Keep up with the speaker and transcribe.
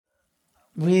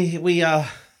we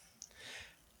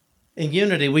in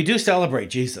Unity, we do celebrate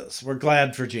Jesus. We're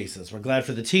glad for Jesus. We're glad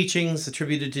for the teachings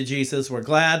attributed to Jesus. We're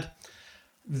glad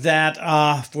that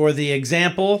for the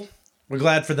example. We're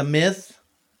glad for the myth.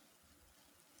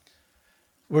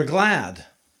 We're glad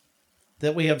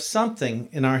that we have something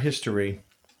in our history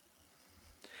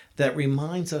that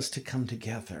reminds us to come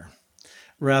together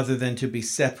rather than to be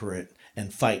separate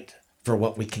and fight for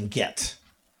what we can get.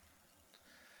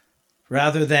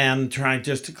 Rather than trying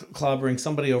just clobbering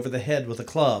somebody over the head with a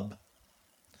club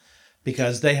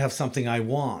because they have something I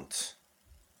want.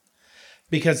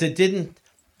 Because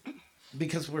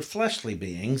we're fleshly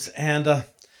beings, and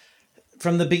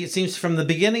it seems from the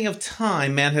beginning of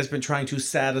time, man has been trying to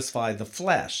satisfy the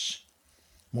flesh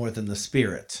more than the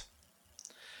spirit.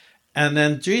 And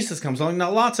then Jesus comes along. Now,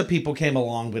 lots of people came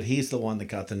along, but he's the one that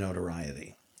got the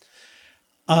notoriety.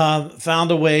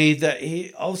 Found a way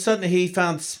that all of a sudden he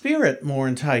found spirit more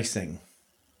enticing,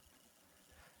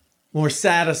 more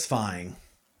satisfying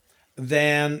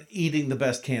than eating the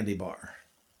best candy bar,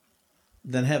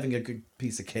 than having a good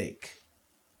piece of cake,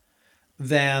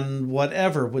 than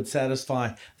whatever would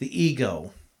satisfy the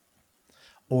ego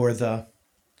or the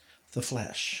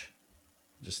flesh,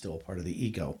 which is still a part of the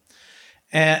ego.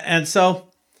 And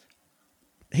so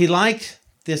he liked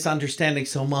this understanding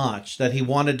so much that he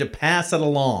wanted to pass it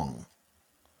along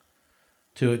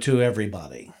to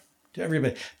everybody,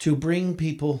 to bring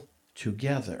people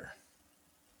together.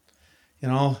 You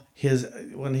know,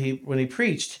 when he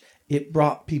preached, it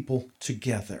brought people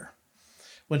together.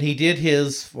 When he did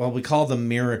we call them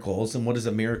miracles, and what is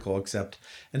a miracle except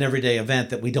an everyday event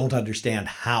that we don't understand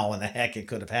how in the heck it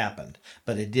could have happened,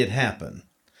 but it did happen.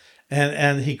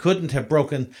 And he couldn't have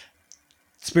broken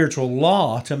spiritual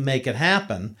law to make it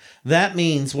happen. That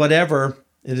means whatever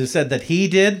it is said that he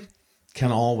did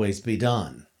can always be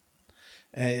done.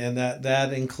 And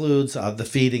that includes the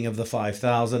feeding of the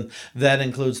 5,000. That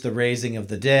includes the raising of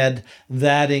the dead.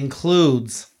 That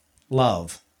includes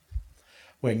love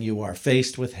when you are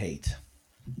faced with hate.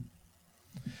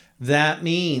 That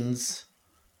means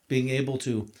being able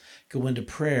to go into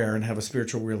prayer and have a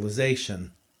spiritual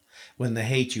realization when the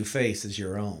hate you face is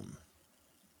your own.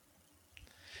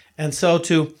 And so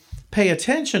to pay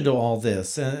attention to all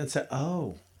this and say,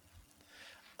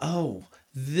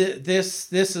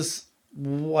 this is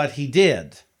what he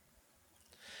did.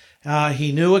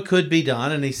 He knew it could be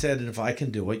done, and he said, if I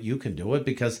can do it, you can do it,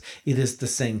 because it is the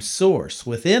same source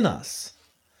within us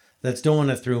that's doing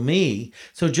it through me.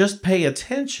 So just pay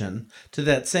attention to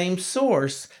that same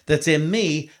source that's in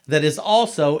me that is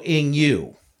also in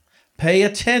you. Pay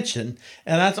attention.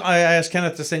 And that's why I asked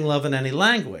Kenneth to sing Love in Any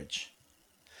Language.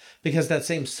 Because that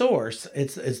same source,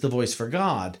 it's the voice for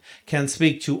God, can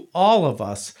speak to all of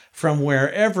us from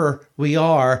wherever we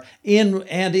are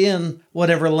in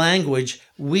whatever language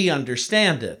we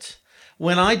understand it.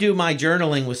 When I do my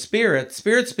journaling with Spirit,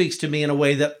 Spirit speaks to me in a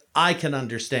way that I can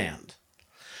understand.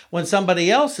 When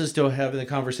somebody else is having a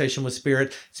conversation with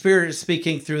Spirit, Spirit is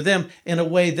speaking through them in a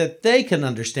way that they can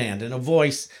understand, in a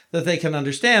voice that they can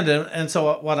understand. And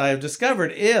so what I have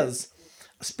discovered is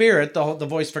Spirit, the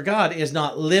voice for God, is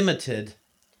not limited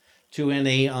to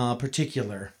any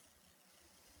particular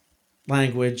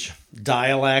language,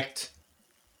 dialect,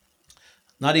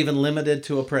 not even limited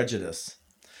to a prejudice.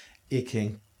 It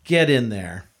can get in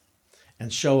there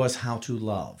and show us how to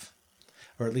love,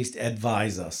 or at least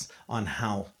advise us on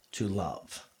how to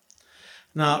love.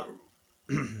 Now,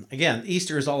 again,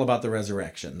 Easter is all about the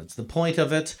resurrection. That's the point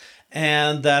of it,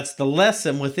 and that's the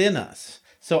lesson within us.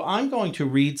 So I'm going to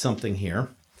read something here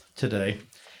today.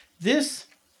 This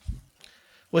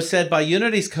was said by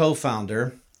Unity's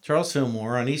co-founder, Charles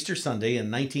Fillmore, on Easter Sunday in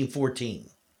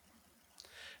 1914.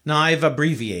 Now, I've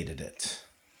abbreviated it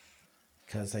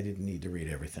because I didn't need to read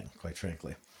everything, quite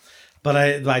frankly. But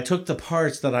I took the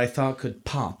parts that I thought could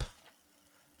pop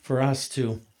for us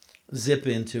to zip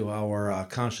into our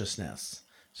consciousness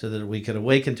so that we could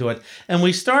awaken to it. And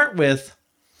we start with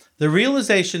the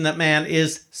realization that man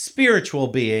is spiritual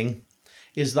being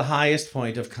is the highest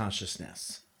point of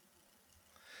consciousness.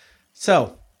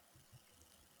 So,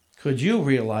 could you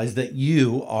realize that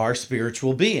you are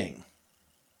spiritual being?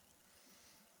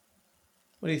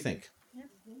 What do you think?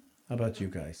 How about you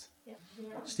guys?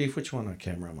 Steve, which one on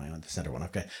camera am I on? The center one.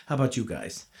 Okay. How about you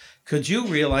guys? Could you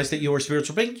realize that you are a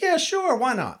spiritual being? Yeah, sure.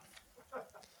 Why not?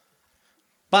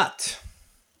 But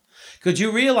could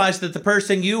you realize that the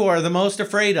person you are the most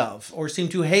afraid of or seem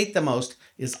to hate the most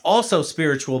is also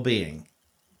spiritual being?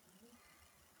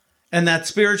 And that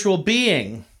spiritual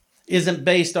being isn't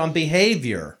based on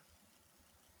behavior.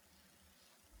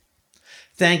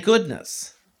 Thank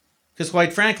goodness. Because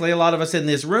quite frankly, a lot of us in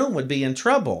this room would be in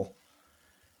trouble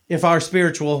if our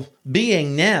spiritual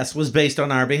beingness was based on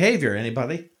our behavior.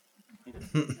 Anybody?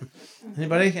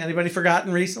 Anybody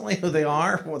forgotten recently who they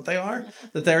are, what they are,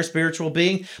 that they're a spiritual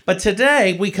being? But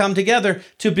today we come together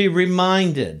to be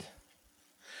reminded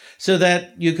so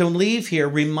that you can leave here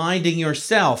reminding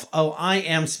yourself, oh, I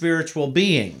am spiritual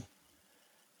being.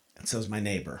 And so is my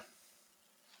neighbor.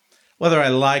 Whether I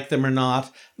like them or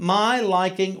not, my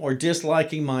liking or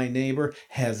disliking my neighbor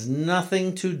has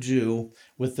nothing to do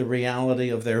with the reality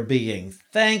of their being.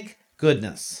 Thank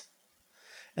goodness.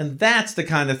 And that's the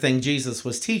kind of thing Jesus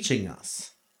was teaching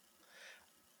us.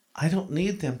 I don't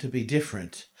need them to be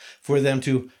different for them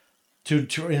to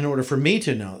in order for me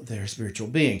to know they're a spiritual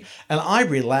being. And I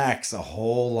relax a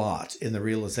whole lot in the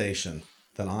realization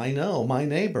that I know my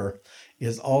neighbor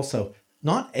is also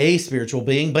not a spiritual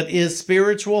being, but is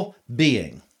spiritual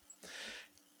being.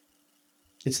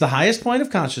 It's the highest point of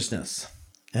consciousness.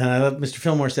 And I love Mr.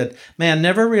 Fillmore said, man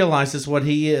never realizes what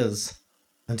he is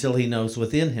until he knows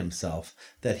within himself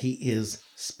that he is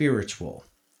spiritual.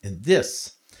 And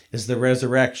this is the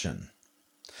resurrection.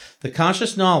 The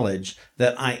conscious knowledge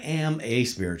that I am a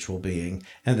spiritual being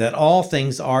and that all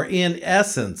things are in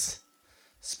essence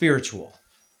spiritual.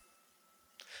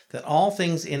 That all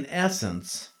things in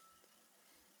essence,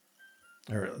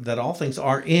 or that all things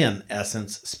are in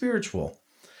essence spiritual.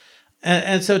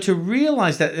 And so to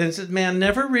realize that, man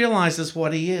never realizes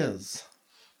what he is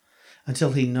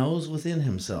until he knows within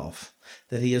himself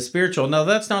that he is spiritual. Now,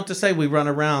 that's not to say we run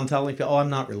around telling people, oh, I'm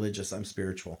not religious, I'm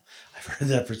spiritual. I've heard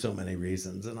that for so many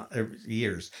reasons and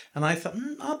years. And I thought,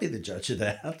 I'll be the judge of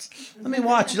that. Let me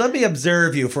watch you. Let me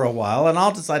observe you for a while, and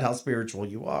I'll decide how spiritual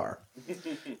you are.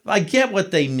 I get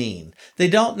what they mean. They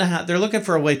don't know how, they're looking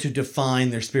for a way to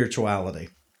define their spirituality.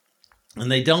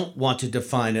 And they don't want to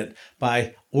define it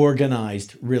by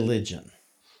organized religion.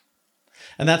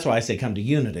 And that's why I say come to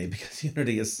unity, because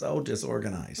unity is so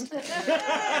disorganized.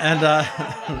 And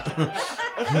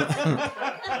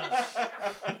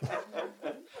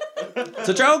it's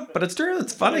a joke, but it's true.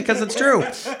 It's funny because it's true.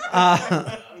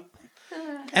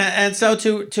 And so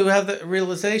to have the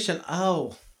realization,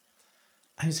 oh,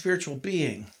 I'm a spiritual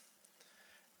being.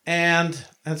 And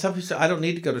some people say, I don't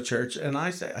need to go to church. And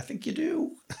I say, I think you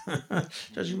do.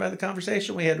 Judging by the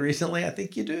conversation we had recently, I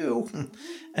think you do.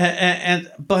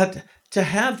 But to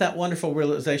have that wonderful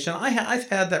realization, I've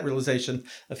had that realization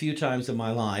a few times in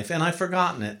my life, and I've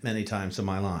forgotten it many times in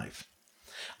my life.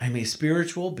 I'm a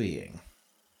spiritual being,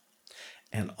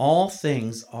 and all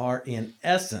things are in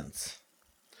essence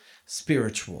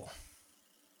spiritual.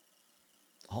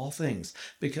 All things.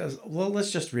 Because, well,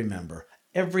 let's just remember,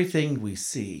 everything we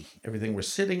see, everything we're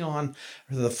sitting on,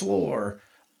 the floor,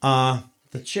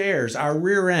 the chairs, our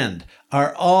rear end,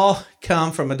 are all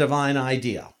come from a divine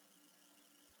idea.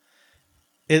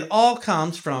 It all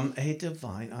comes from a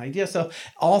divine idea. So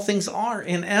all things are,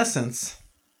 in essence,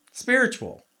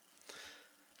 spiritual.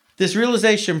 This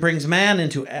realization brings man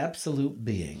into absolute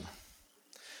being.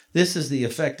 This is the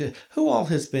effect. Who all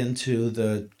has been to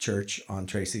the church on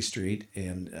Tracy Street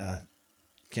in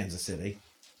Kansas City?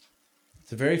 It's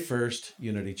the very first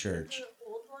Unity Church. The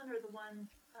old one or the one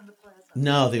on the plaza?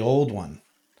 No, the old one.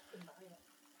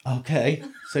 Okay,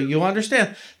 so you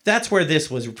understand. That's where this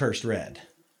was first read.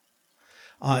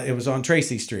 It was on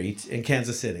Tracy Street in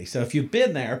Kansas City. So if you've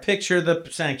been there, picture the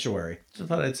sanctuary. I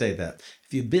thought I'd say that.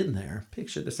 If you've been there,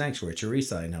 picture the sanctuary.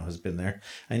 Teresa, I know, has been there.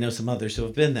 I know some others who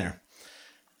have been there.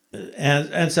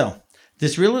 And so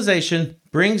this realization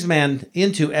brings man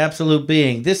into absolute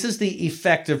being. This is the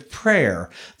effect of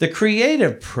prayer, the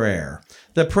creative prayer,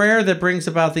 the prayer that brings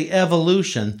about the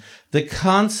evolution, the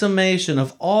consummation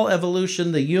of all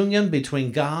evolution, the union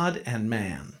between God and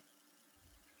man.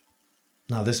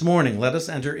 Now, this morning, let us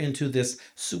enter into this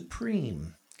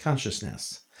supreme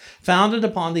consciousness, founded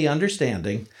upon the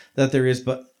understanding that there is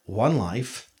but one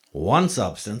life, one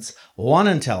substance, one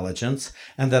intelligence,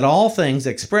 and that all things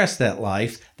express that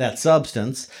life, that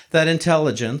substance, that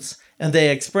intelligence, and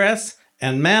they express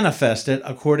and manifest it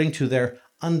according to their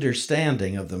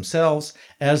understanding of themselves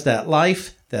as that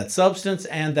life, that substance,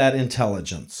 and that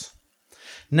intelligence.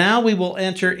 Now we will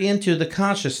enter into the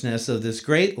consciousness of this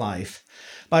great life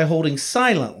by holding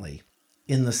silently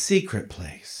in the secret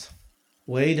place,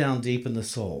 way down deep in the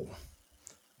soul,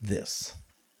 this: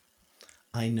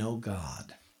 I know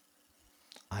God.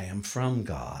 I am from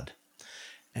God,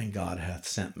 and God hath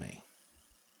sent me.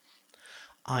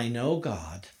 I know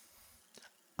God.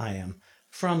 I am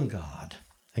from God,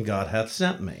 and God hath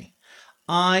sent me.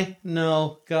 I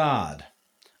know God,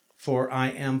 for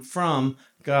I am from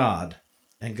God,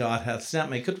 and God hath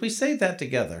sent me. Could we say that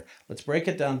together? Let's break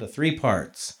it down to 3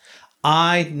 parts.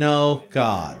 I know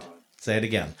God. Say it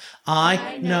again.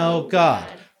 I know God,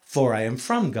 For I am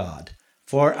from God.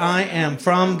 For I am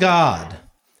from God,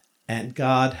 and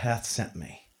God hath sent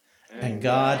me. And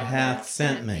God hath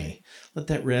sent me. Let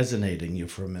that resonate in you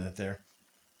for a minute there.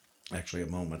 Actually, a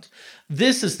moment.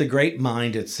 This is the great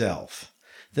mind itself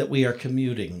that we are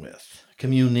communing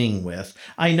with.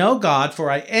 I know God, for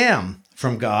I am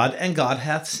from God, and God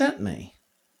hath sent me.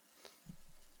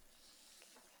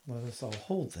 Let us all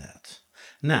hold that.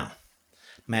 Now,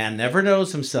 man never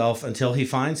knows himself until he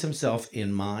finds himself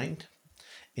in mind,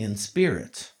 in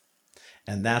spirit.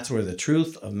 And that's where the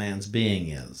truth of man's being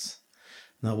is.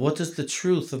 Now, what is the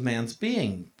truth of man's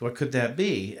being? What could that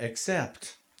be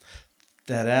except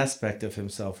that aspect of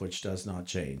himself which does not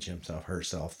change, himself,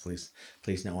 herself?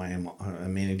 Please know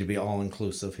I'm meaning to be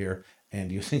all-inclusive here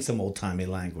and using some old-timey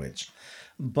language.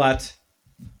 But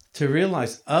to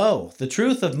realize, oh, the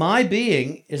truth of my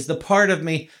being is the part of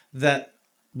me that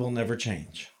will never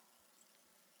change.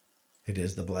 It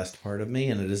is the blessed part of me,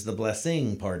 and it is the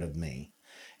blessing part of me.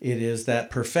 It is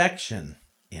that perfection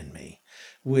in me,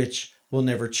 which will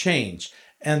never change.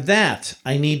 And that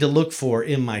I need to look for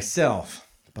in myself,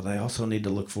 but I also need to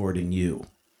look for it in you,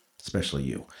 especially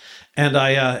you. And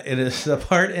it is the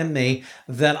part in me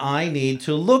that I need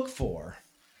to look for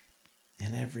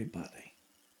in everybody.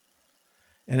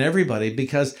 In everybody,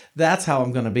 because that's how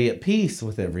I'm going to be at peace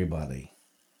with everybody,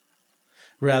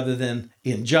 rather than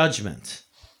in judgment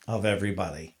of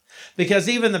everybody. Because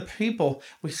even the people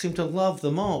we seem to love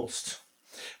the most,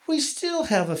 we still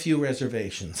have a few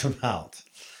reservations about.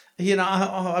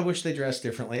 I wish they dressed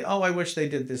differently. Oh, I wish they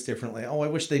did this differently. Oh, I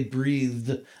wish they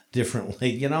breathed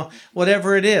differently.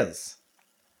 Whatever it is.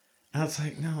 And it's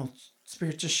like, no,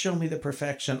 Spirit, just show me the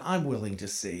perfection I'm willing to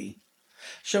see.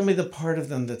 Show me the part of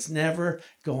them that's never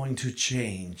going to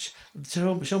change.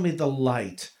 Show me the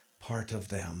light part of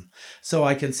them so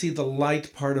I can see the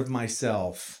light part of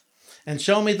myself. And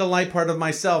show me the light part of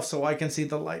myself so I can see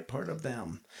the light part of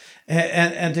them.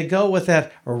 And to go with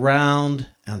that around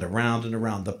and around and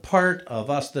around, the part of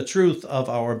us, the truth of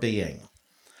our being.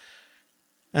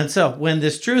 And so when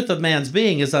this truth of man's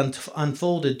being is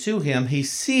unfolded to him, he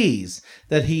sees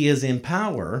that he is in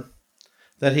power,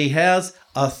 that he has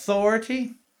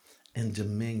authority and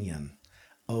dominion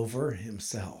over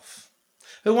himself.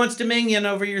 Who wants dominion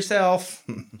over yourself?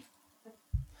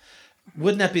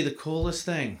 Wouldn't that be the coolest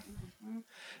thing?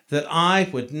 That I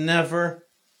would never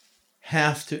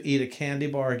have to eat a candy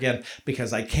bar again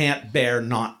because I can't bear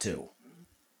not to.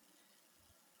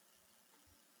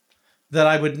 That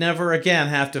I would never again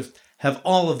have to have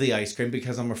all of the ice cream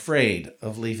because I'm afraid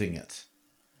of leaving it.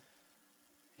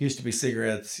 Used to be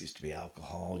cigarettes, used to be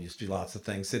alcohol, used to be lots of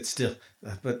things. It's still,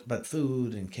 but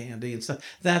food and candy and stuff,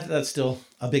 that's still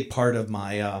a big part of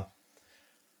my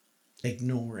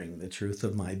ignoring the truth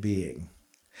of my being.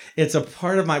 It's a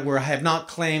part of where I have not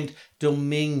claimed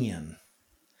dominion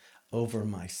over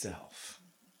myself.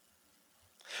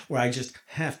 Where I just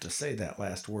have to say that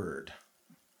last word.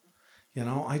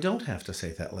 I don't have to say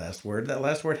that last word. That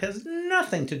last word has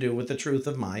nothing to do with the truth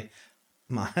of my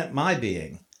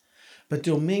being. But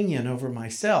dominion over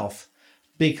myself,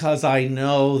 because I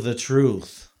know the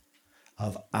truth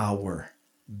of our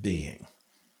being.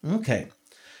 Okay,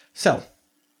 so,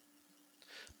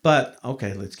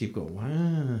 let's keep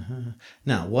going.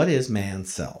 Now, what is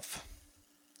man's self?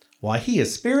 Why, he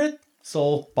is spirit,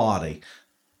 soul, body.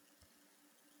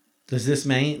 Does this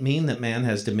mean that man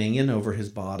has dominion over his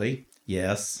body?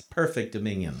 Yes, perfect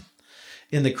dominion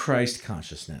in the Christ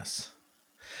consciousness.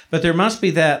 But there must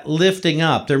be that lifting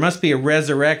up. There must be a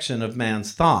resurrection of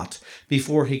man's thought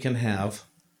before he can have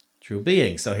true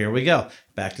being. So here we go.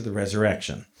 Back to the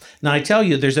resurrection. Now I tell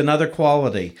you, there's another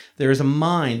quality. There is a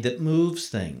mind that moves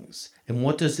things. And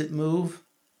what does it move?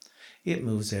 It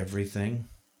moves everything.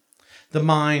 The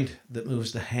mind that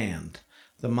moves the hand.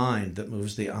 The mind that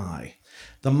moves the eye.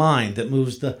 The mind that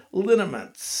moves the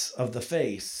lineaments of the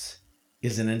face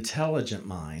is an intelligent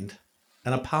mind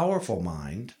and a powerful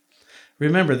mind.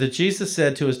 Remember that Jesus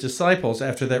said to his disciples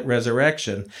after that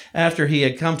resurrection, after he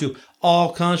had come to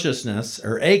all consciousness,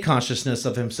 or a consciousness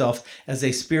of himself as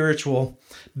a spiritual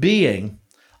being,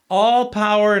 all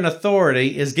power and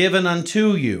authority is given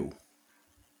unto you.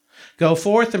 Go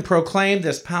forth and proclaim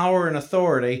this power and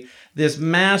authority, this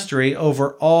mastery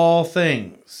over all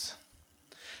things.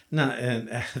 Now,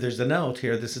 and there's a note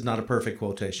here. This is not a perfect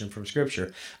quotation from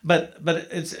Scripture, but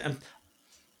it's...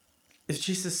 If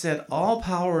Jesus said all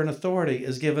power and authority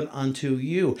is given unto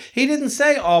you, he didn't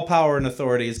say all power and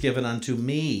authority is given unto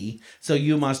me, so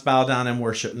you must bow down and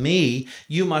worship me.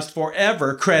 You must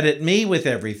forever credit me with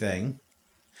everything.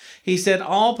 He said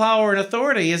all power and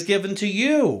authority is given to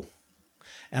you.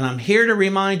 And I'm here to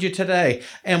remind you today.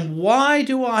 And why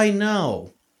do I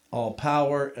know All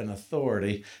power and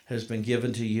authority has been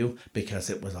given to you because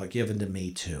it was given to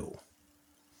me too.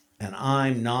 And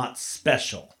I'm not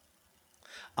special.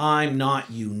 I'm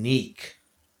not unique.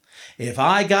 If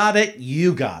I got it,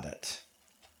 you got it.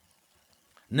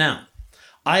 Now,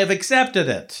 I have accepted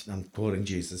it. I'm quoting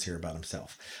Jesus here about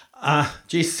himself.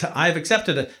 Jesus, I have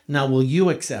accepted it. Now, will you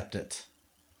accept it?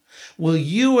 Will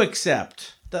you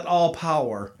accept that all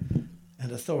power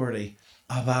and authority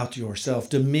about yourself,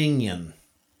 dominion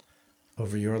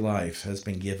over your life has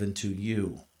been given to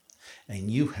you,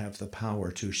 and you have the power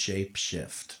to shape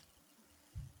shift,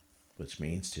 which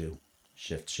means to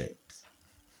shift shapes.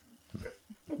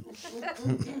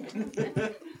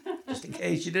 Just in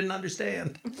case you didn't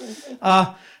understand.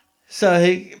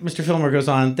 Mr. Fillmore goes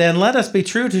on, then let us be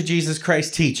true to Jesus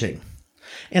Christ's teaching.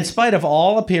 In spite of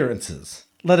all appearances,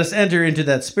 let us enter into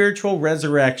that spiritual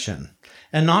resurrection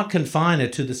and not confine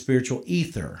it to the spiritual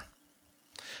ether.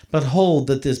 But hold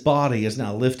that this body is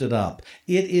now lifted up.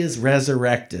 It is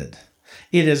resurrected.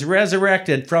 It is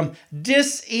resurrected from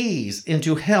dis-ease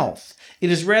into health. It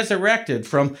is resurrected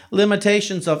from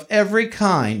limitations of every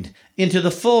kind into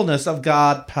the fullness of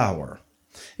God power.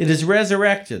 It is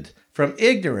resurrected from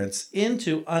ignorance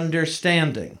into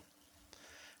understanding.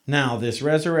 Now, this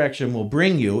resurrection will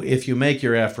bring you, if you make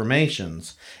your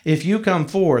affirmations, if you come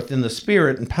forth in the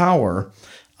spirit and power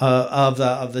of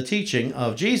the teaching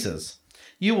of Jesus,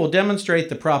 you will demonstrate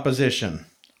the proposition.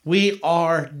 We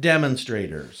are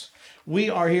demonstrators. We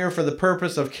are here for the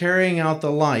purpose of carrying out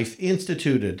the life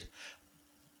instituted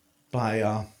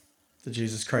by the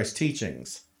Jesus Christ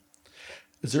teachings.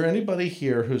 Is there anybody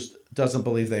here who doesn't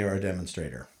believe they are a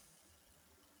demonstrator?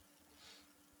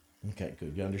 Okay,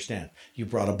 good. You understand. You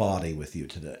brought a body with you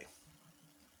today.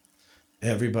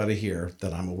 Everybody here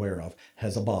that I'm aware of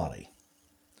has a body.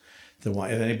 If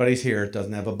anybody's here that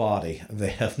doesn't have a body, they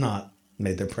have not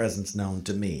made their presence known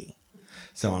to me.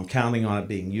 So I'm counting on it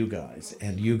being you guys.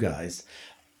 And you guys,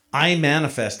 I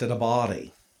manifested a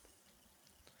body.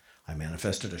 I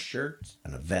manifested a shirt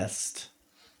and a vest,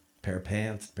 a pair of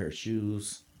pants, a pair of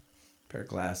shoes, a pair of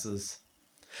glasses.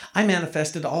 I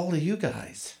manifested all of you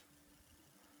guys.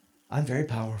 I'm very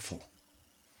powerful.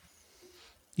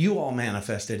 You all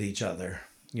manifested each other.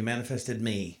 You manifested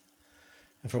me.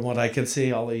 And from what I can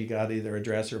see, all of you got either a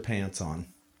dress or pants on.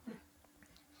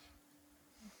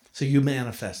 So you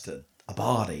manifested a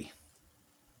body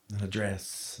and a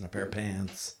dress and a pair of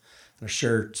pants and a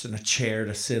shirt and a chair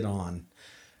to sit on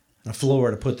and a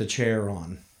floor to put the chair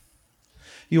on.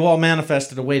 You all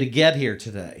manifested a way to get here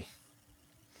today.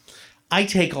 I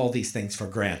take all these things for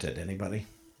granted. Anybody?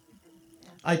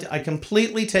 I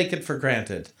completely take it for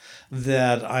granted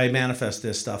that I manifest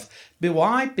this stuff. But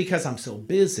why? Because I'm so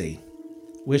busy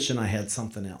wishing I had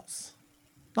something else.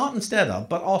 Not instead of,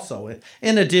 but also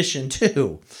in addition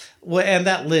to. And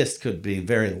that list could be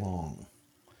very long.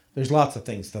 There's lots of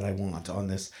things that I want on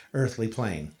this earthly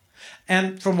plane.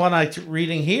 And from what I'm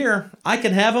reading here, I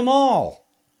can have them all.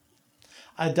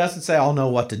 It doesn't say I'll know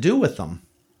what to do with them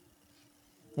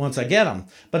once I get them.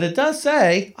 But it does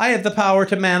say I have the power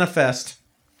to manifest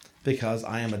because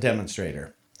I am a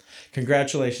demonstrator.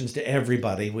 Congratulations to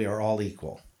everybody. We are all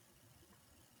equal.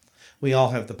 We all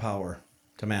have the power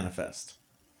to manifest,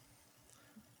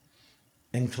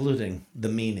 including the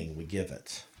meaning we give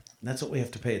it. And that's what we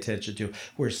have to pay attention to.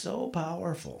 We're so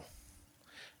powerful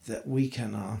that we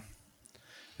can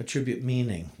attribute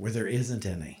meaning where there isn't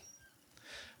any.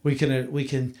 We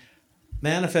can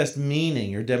manifest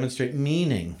meaning or demonstrate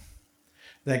meaning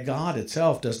that God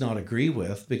itself does not agree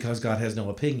with because God has no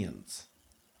opinions.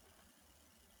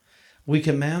 We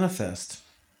can manifest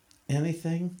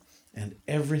anything and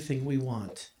everything we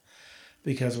want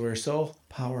because we're so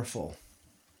powerful.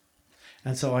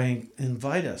 And so I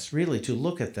invite us really to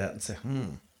look at that and say,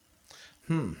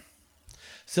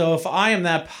 So if I am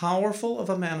that powerful of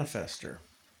a manifester,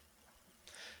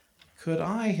 could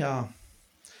I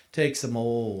take some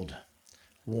old,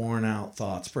 worn out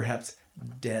thoughts, perhaps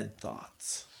dead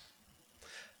thoughts,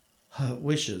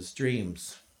 wishes,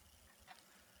 dreams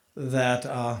that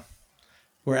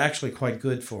were actually quite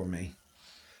good for me,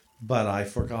 but I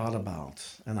forgot about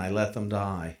and I let them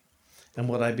die? And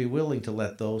would I be willing to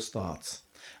let those thoughts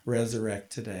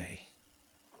resurrect today?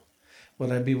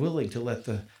 Would I be willing to let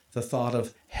the thought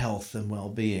of health and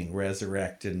well-being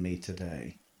resurrect in me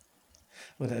today?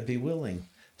 Would I be willing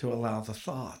to allow the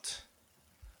thought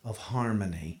of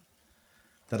harmony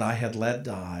that I had let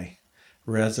die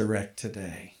resurrect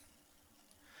today?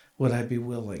 Would I be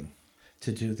willing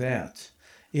to do that?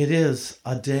 It is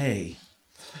a day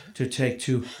to take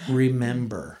to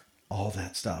remember all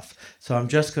that stuff. So I'm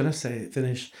just going to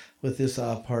finish with this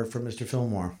part from Mr.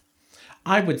 Fillmore.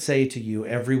 I would say to you,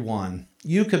 everyone,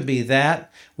 you can be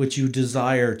that which you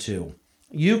desire to.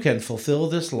 You can fulfill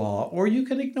this law or you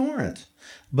can ignore it.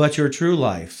 But your true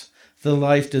life, the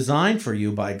life designed for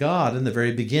you by God in the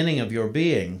very beginning of your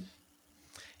being,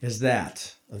 is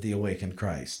that of the awakened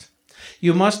Christ.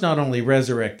 You must not only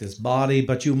resurrect this body,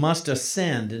 but you must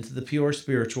ascend into the pure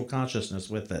spiritual consciousness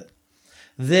with it.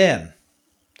 Then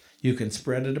you can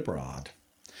spread it abroad.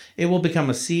 It will become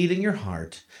a seed in your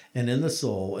heart and in the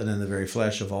soul and in the very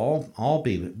flesh of all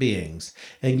beings,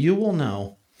 and you will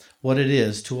know what it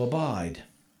is to abide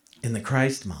in the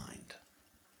Christ mind.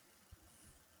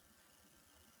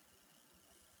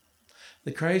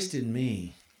 The Christ in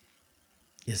me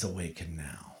is awakened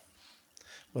now.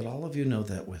 Would all of you know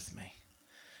that with me?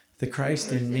 The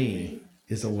Christ in me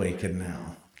is awakened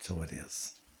now. So it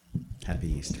is.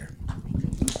 Happy Easter.